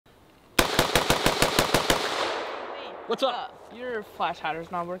What's up? Your flash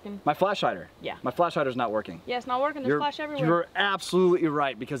hider's not working. My flash hider? Yeah. My flash hider's not working. Yeah, it's not working. There's flash everywhere. You're absolutely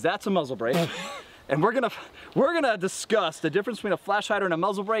right, because that's a muzzle brake. And we're gonna discuss the difference between a flash hider and a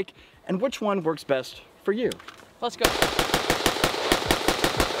muzzle brake and which one works best for you. Let's go.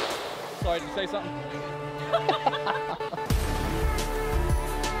 Sorry, did you say something?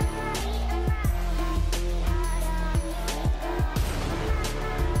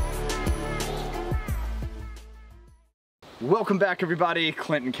 Welcome back, everybody.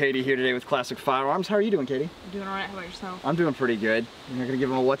 Clint and Katie here today with Classic Firearms. How are you doing, Katie? I'm doing all right. How about yourself? I'm doing pretty good. You're not gonna give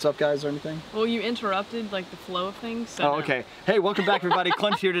them a what's up, guys, or anything? Well, you interrupted like the flow of things. So oh, okay. Hey, welcome back, everybody.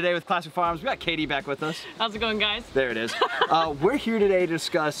 Clint's here today with Classic Firearms. We got Katie back with us. How's it going, guys? There it is. We're here today to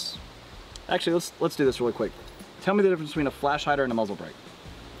discuss. Actually, let's do this really quick. Tell me the difference between a flash hider and a muzzle brake.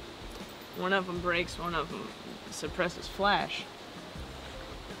 One of them breaks. One of them suppresses flash.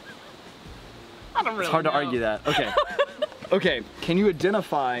 I don't really know. It's hard to argue that. Okay. Okay, can you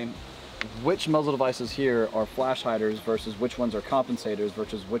identify which muzzle devices here are flash hiders versus which ones are compensators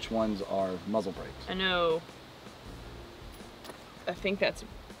versus which ones are muzzle brakes? I know. I think that's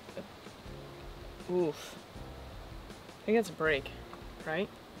oof. I think that's a brake, right?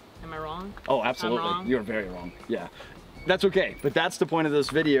 Am I wrong? Oh, absolutely. I'm wrong. You're very wrong. Yeah. That's okay, but that's the point of this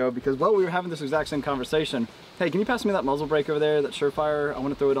video, because while we were having this exact same conversation, hey, can you pass me that muzzle brake over there, that Surefire? I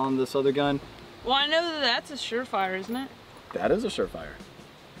want to throw it on this other gun. Well, I know that that's a Surefire, isn't it? That is a Surefire.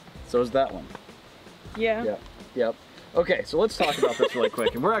 So is that one. Yeah. Yep. Yep. Okay, so let's talk about this really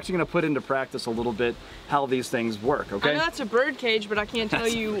quick, and we're actually going to put into practice a little bit how these things work. Okay. I know that's a bird cage, but I can't tell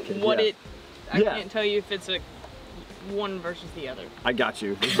you what yeah. it. I can't tell you if it's a one versus the other. I got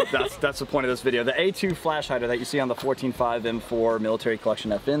you. That's the point of this video. The A2 flash hider that you see on the 14.5 M4 Military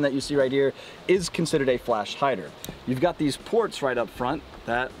Collection FN that you see right here is considered a flash hider. You've got these ports right up front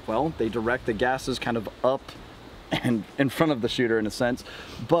that, well, they direct the gases kind of up and in front of the shooter in a sense,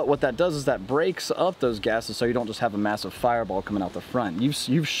 but what that does is that breaks up those gases so you don't just have a massive fireball coming out the front.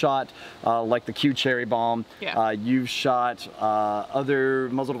 You've shot like the Q cherry bomb. Yeah. You've shot other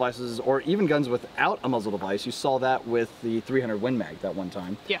muzzle devices or even guns without a muzzle device. You saw that with the 300 Win Mag that one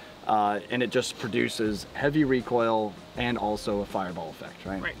time. Yeah. And it just produces heavy recoil and also a fireball effect,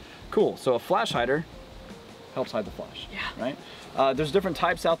 right? Right. Cool. So a flash hider helps hide the flash. Yeah. Right. There's different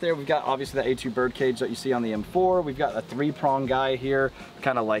types out there. We've got obviously the A2 birdcage that you see on the M4. We've got a 3-prong guy here,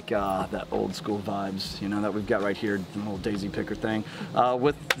 kind of like that old school vibes, you know, that we've got right here, the little daisy picker thing,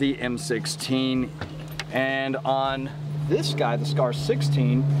 with the M16. And on this guy, the Scar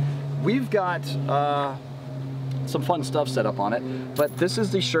 16, we've got some fun stuff set up on it, but this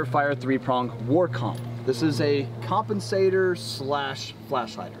is the Surefire 3-prong War Comp. This is a compensator slash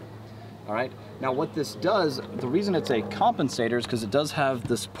flash hider. All right. Now what this does, the reason it's a compensator is because it does have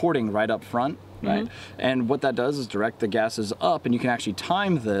this porting right up front, right? And what that does is direct the gases up, and you can actually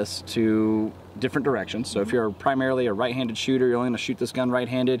time this to different directions. So if you're primarily a right-handed shooter, you're only gonna shoot this gun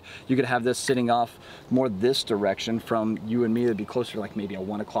right-handed, you could have this sitting off more this direction from you and me. That'd be closer to like maybe a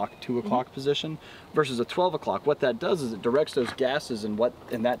 1 o'clock, 2 o'clock position versus a 12 o'clock. What that does is it directs those gases in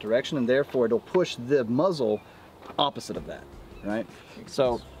that direction, and therefore it'll push the muzzle opposite of that, right?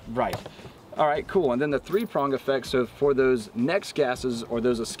 So, right. All right, cool. And then the 3-prong effect, so for those next gases or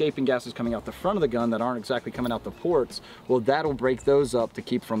those escaping gases coming out the front of the gun that aren't exactly coming out the ports, well, that'll break those up to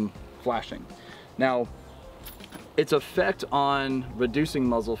keep from flashing. Now, its effect on reducing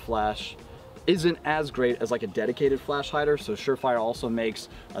muzzle flash isn't as great as like a dedicated flash hider. So Surefire also makes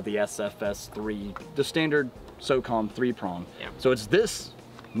the SFS3, the standard SOCOM 3-prong. Yeah. So it's this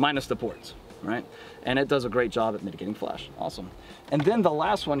minus the ports, right? And it does a great job at mitigating flash. Awesome. And then the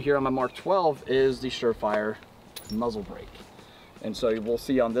last one here on my Mark 12 is the Surefire muzzle brake. And so we'll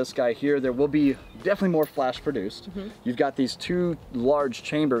see on this guy here, there will be definitely more flash produced. You've got these 2 large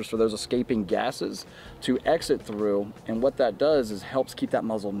chambers for those escaping gases to exit through. And what that does is helps keep that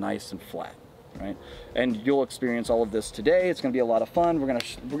muzzle nice and flat, right? And you'll experience all of this today. It's gonna be a lot of fun.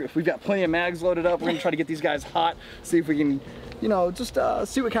 We've got plenty of mags loaded up. We're gonna try to get these guys hot, see if we can, you know, just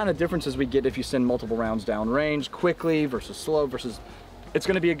see what kind of differences we get if you send multiple rounds down range, quickly versus slow versus, it's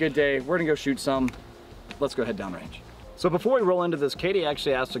gonna be a good day. We're gonna go shoot some. Let's go head down range. So before we roll into this, Katie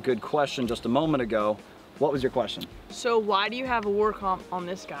actually asked a good question just a moment ago. What was your question? So why do you have a War Comp on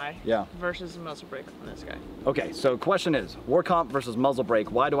this guy versus a muzzle brake on this guy? Okay, so question is, War Comp versus muzzle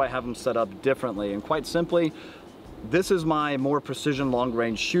brake, why do I have them set up differently? And quite simply, this is my more precision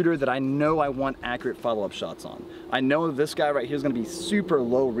long-range shooter that I know I want accurate follow-up shots on. I know this guy right here is gonna be super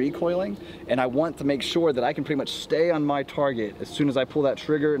low recoiling, and I want to make sure that I can pretty much stay on my target as soon as I pull that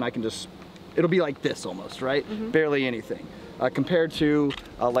trigger, and I can just, it'll be like this almost, right? Barely anything. compared to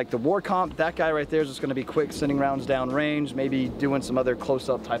like the War Comp. That guy right there is just going to be quick sending rounds down range, maybe doing some other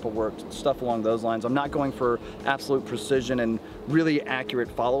close-up type of work, stuff along those lines. I'm not going for absolute precision and really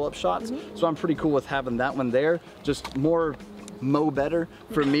accurate follow-up shots, so I'm pretty cool with having that one there. Just more mow better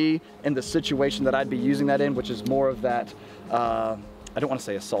for me in the situation that I'd be using that in, which is more of that, I don't want to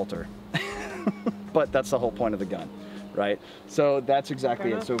say assaulter, but that's the whole point of the gun, right? So that's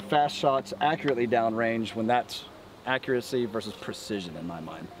exactly it. So fast shots accurately downrange, when that's accuracy versus precision in my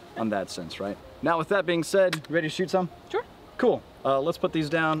mind on that sense, right? Now with that being said, ready to shoot some? Sure. Cool. Let's put these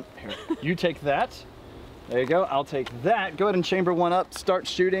down. Here, you take that. There you go. I'll take that. Go ahead and chamber one up, start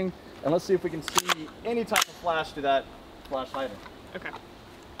shooting, and let's see if we can see any type of flash through that flash hider. Okay.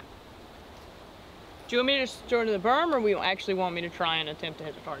 Do you want me to just throw it into the berm, or we actually want me to try and attempt to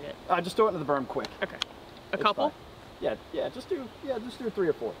hit the target? Just throw it into the berm quick. Okay. A couple? Fine. Yeah, just do 3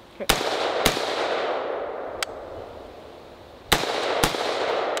 or 4. Okay.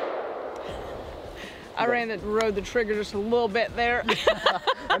 I rode the trigger just a little bit there.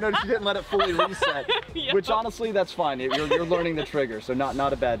 I noticed you didn't let it fully reset, Yep. which honestly, that's fine. You're learning the trigger, so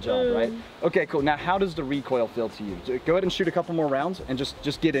not a bad job, right? Okay, cool. Now, how does the recoil feel to you? Go ahead and shoot a couple more rounds and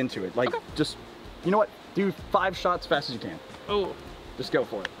just get into it. Like, just, you know what? Do 5 shots fast as you can. Oh. Just go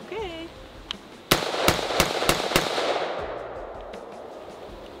for it. Okay.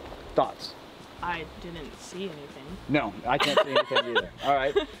 Thoughts? I didn't see anything. No, I can't see anything either. All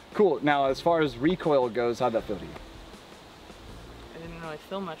right, cool. Now, as far as recoil goes, how'd that feel to you? I didn't really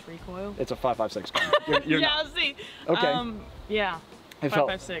feel much recoil. It's a 5.56 gun. You're yeah, not. see. Okay. Yeah. It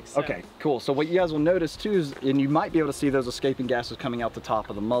 5.56. So. Okay, cool. So what you guys will notice too is, and you might be able to see those escaping gases coming out the top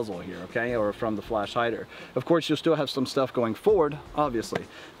of the muzzle here, okay, or from the flash hider. Of course, you'll still have some stuff going forward, obviously.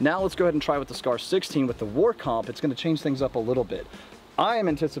 Now let's go ahead and try with the Scar 16 with the War Comp. It's going to change things up a little bit. I am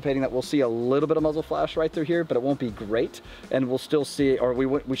anticipating that we'll see a little bit of muzzle flash right through here, but it won't be great, and we'll still see, or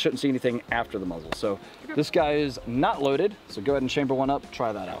we shouldn't see anything after the muzzle. So this guy is not loaded, so go ahead and chamber one up,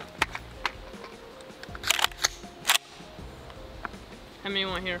 try that out. How many you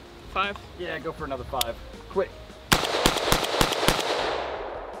want here? 5? Yeah, go for another 5. Quick.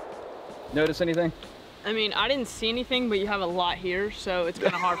 Notice anything? I mean, I didn't see anything, but you have a lot here, so it's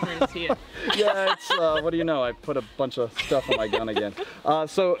kind of hard for me to see it. Yeah, it's, what do you know? I put a bunch of stuff on my gun again.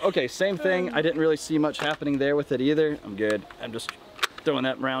 So, okay, same thing. I didn't really see much happening there with it either. I'm good. I'm just throwing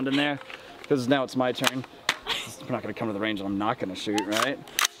that round in there because now it's my turn. We're not going to come to the range and I'm not going to shoot, right?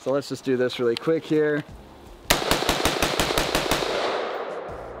 So let's just do this really quick here.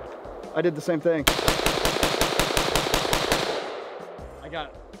 I did the same thing. I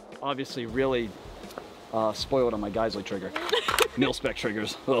got obviously really spoiled on my Geisley trigger. Mil-spec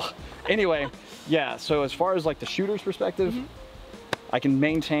triggers. Ugh. Anyway, yeah, so as far as like the shooter's perspective, I can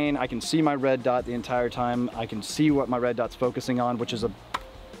maintain, I can see my red dot the entire time. I can see what my red dot's focusing on, which is a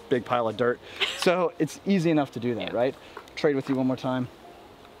big pile of dirt. So it's easy enough to do that, right? Trade with you one more time.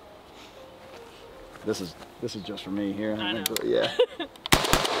 This is just for me here. I know. Yeah.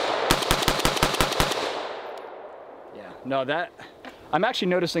 Yeah. No, that I'm actually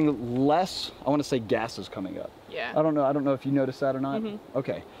noticing less, I want to say, gases coming up. Yeah. I don't know if you noticed that or not.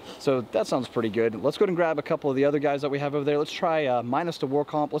 Okay, so that sounds pretty good. Let's go ahead and grab a couple of the other guys that we have over there. Let's try minus the War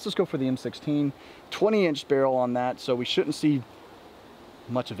Comp. Let's just go for the M16, 20-inch barrel on that, so we shouldn't see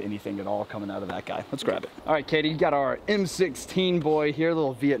much of anything at all coming out of that guy. Let's grab it. All right, Katie, you got our M16 boy here, a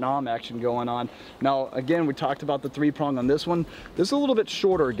little Vietnam action going on. Now, again, we talked about the 3-prong on this one. This is a little bit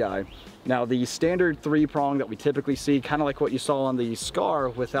shorter guy. Now, the standard 3-prong that we typically see, kind of like what you saw on the Scar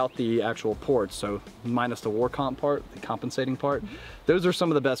without the actual ports, so minus the War Comp part, the compensating part, those are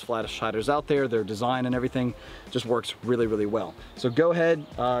some of the best flash hiders out there. Their design and everything just works really, really well. So go ahead,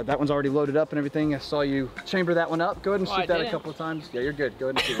 that one's already loaded up and everything. I saw you chamber that one up. Go ahead and shoot that a couple of times. Yeah, you're good. Go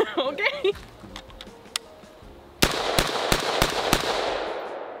ahead and shoot it. Okay.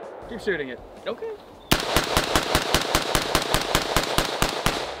 Keep shooting it. Okay.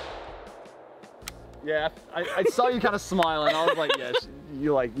 Yeah, I saw you kind of smiling. I was like, yes,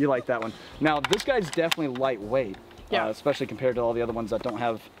 you like that one. Now, this guy's definitely lightweight, especially compared to all the other ones that don't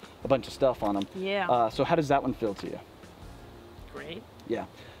have a bunch of stuff on them. Yeah. So how does that one feel to you? Great. Yeah.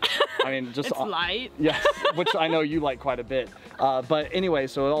 I mean, just it's light. Yes, which I know you like quite a bit. But anyway,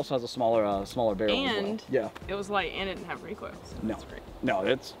 so it also has a smaller barrel and as well. Yeah. It was light and it didn't have recoil. So no. That's great. No,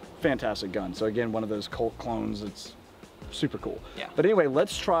 it's a fantastic gun. So again, one of those Colt clones. It's super cool. Yeah. But anyway,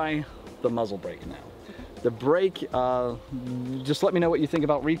 let's try the muzzle brake now. The brake, just let me know what you think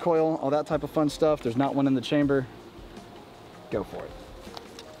about recoil, all that type of fun stuff. There's not one in the chamber. Go for it.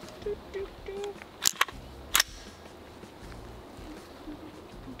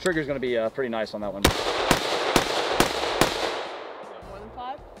 Trigger's gonna be pretty nice on that one.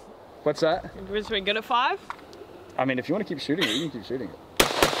 What's that? Is we good at 5? I mean, if you want to keep shooting it, you can keep shooting it.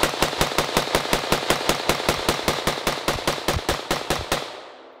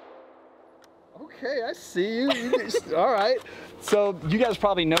 Okay, I see you. All right. So you guys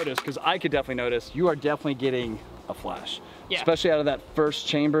probably noticed, because I could definitely notice, you are definitely getting a flash. Yeah. Especially out of that first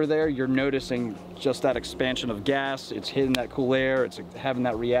chamber there, you're noticing just that expansion of gas. It's hitting that cool air. It's having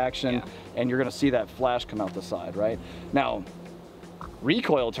that reaction, and you're going to see that flash come out the side, right? Now,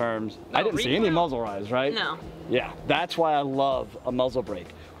 recoil terms, I didn't see any muzzle rise, right? No. Yeah, that's why I love a muzzle brake.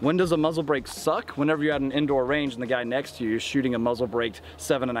 When does a muzzle brake suck? Whenever you're at an indoor range and the guy next to you is shooting a muzzle braked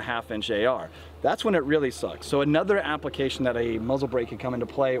 7.5-inch AR. That's when it really sucks. So another application that a muzzle brake can come into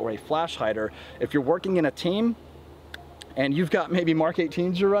play, or a flash hider, if you're working in a team and you've got maybe Mark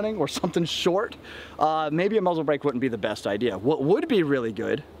 18s you're running or something short, maybe a muzzle brake wouldn't be the best idea. What would be really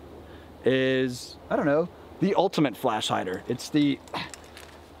good is, I don't know, the ultimate flash hider. It's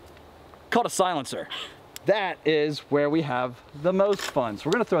called a silencer. That is where we have the most fun. So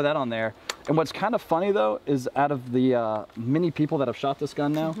we're gonna throw that on there. And what's kind of funny though, is out of the many people that have shot this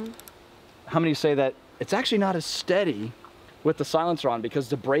gun now, how many say that it's actually not as steady with the silencer on because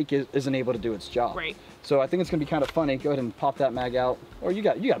the brake isn't able to do its job. Right. So I think it's gonna be kind of funny. Go ahead and pop that mag out. Or you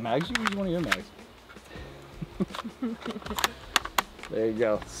got mags, you use one of your mags. There you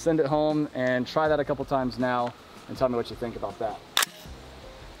go. Send it home and try that a couple times now and tell me what you think about that.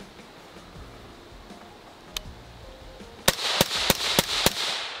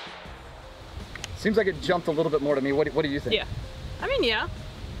 Seems like it jumped a little bit more to me. What do you think? Yeah. I mean, yeah.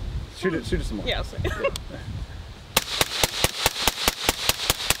 Shoot it some more. Yeah, I'll say.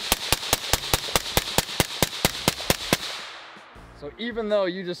 So even though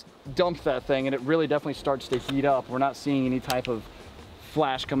you just dumped that thing and it really definitely starts to heat up, we're not seeing any type of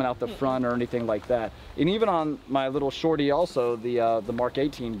flash coming out the front or anything like that. And even on my little shorty also, the Mark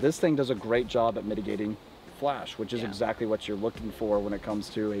 18, this thing does a great job at mitigating flash, which is exactly what you're looking for when it comes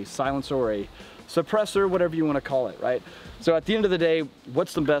to a silencer or a suppressor, whatever you want to call it, right? So at the end of the day,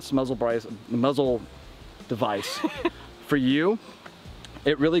 what's the best muzzle device for you?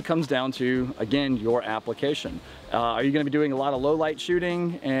 It really comes down to, again, your application. Are you going to be doing a lot of low light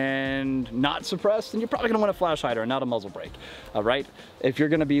shooting and not suppressed? Then you're probably going to want a flash hider and not a muzzle brake, right? If you're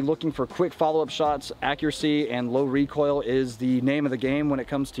going to be looking for quick follow-up shots, accuracy and low recoil is the name of the game when it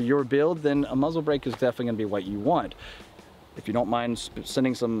comes to your build, then a muzzle brake is definitely going to be what you want. If you don't mind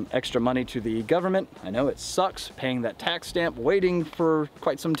sending some extra money to the government, I know it sucks paying that tax stamp, waiting for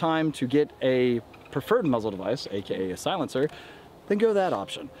quite some time to get a preferred muzzle device, aka a silencer, then go that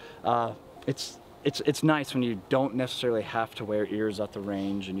option. It's nice when you don't necessarily have to wear ears at the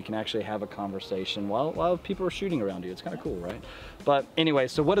range and you can actually have a conversation while people are shooting around you. It's kind of cool, right? But anyway,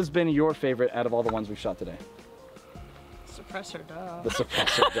 so what has been your favorite out of all the ones we've shot today? Suppressor, duh. The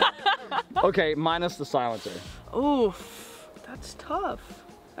suppressor, duh. Okay, minus the silencer. Oof, that's tough.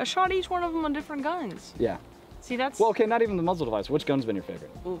 I shot each one of them on different guns. Yeah. See, that's... Well, okay, not even the muzzle device. Which gun's been your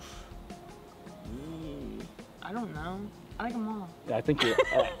favorite? Oof. I don't know. I like them all. Yeah, I think you.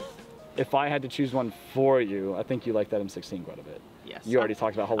 If I had to choose one for you, I think you like that M16 quite a bit. Yes. You already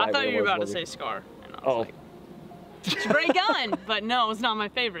talked about how lightweight it was. I thought you were about to say Scar. And I was like, it's a great gun, but no, it's not my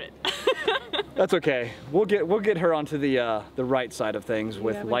favorite. That's okay. We'll get her onto the right side of things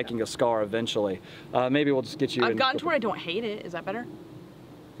with liking a Scar eventually. Maybe we'll just get you. I've gotten to where I don't hate it. Is that better?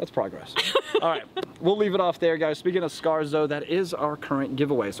 That's progress. All right, we'll leave it off there, guys. Speaking of Scars, though, that is our current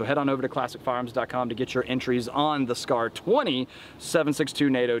giveaway. So head on over to classicfirearms.com to get your entries on the Scar 20 7.62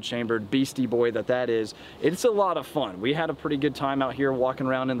 NATO chambered beastie boy that is. It's a lot of fun. We had a pretty good time out here walking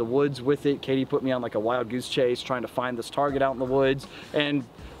around in the woods with it. Katie put me on like a wild goose chase trying to find this target out in the woods, and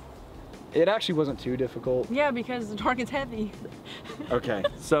it actually wasn't too difficult. Yeah, because the target's heavy. Okay,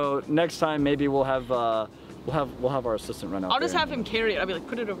 so next time maybe we'll have our assistant run out. I'll just have him carry it. I'll be like,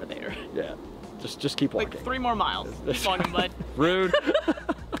 put it over there. Yeah, just keep walking. Like 3 more miles. Keep walking, bud. Rude.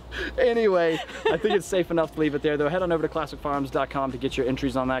 Anyway, I think it's safe enough to leave it there, though. Head on over to classicfirearms.com to get your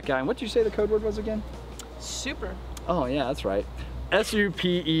entries on that guy. And what did you say the code word was again? Super. Oh yeah, that's right.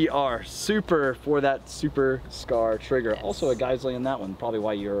 S-U-P-E-R, super, for that super Scar trigger. Yes. Also a Geisley in that one, probably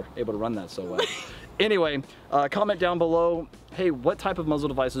why you're able to run that so well. Anyway, comment down below, hey, what type of muzzle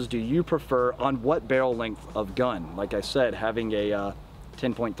devices do you prefer on what barrel length of gun? Like I said, having a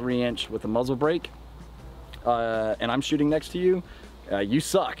 10.3 inch with a muzzle brake, and I'm shooting next to you, you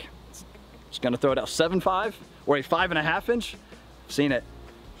suck. Just gonna throw it out 7.5 or a 5.5 inch. I've seen it,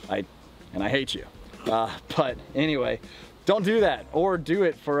 and I hate you. But anyway, don't do that, or do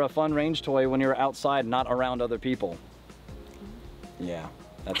it for a fun range toy when you're outside, not around other people. Yeah,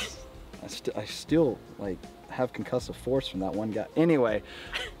 I still like have concussive force from that one guy. Anyway,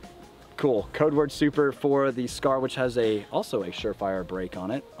 cool. Code word super for the Scar, which has also a surefire brake on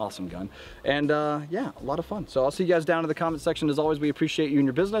it. Awesome gun. And yeah, a lot of fun. So I'll see you guys down in the comment section. As always, we appreciate you and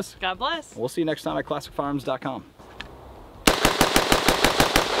your business. God bless. We'll see you next time at classicfirearms.com.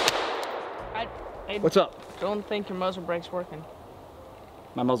 What's up? Don't think your muzzle brake's working.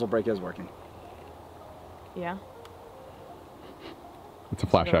 My muzzle brake is working. Yeah. It's a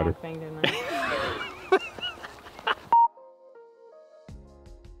flash hider. Thing, didn't I?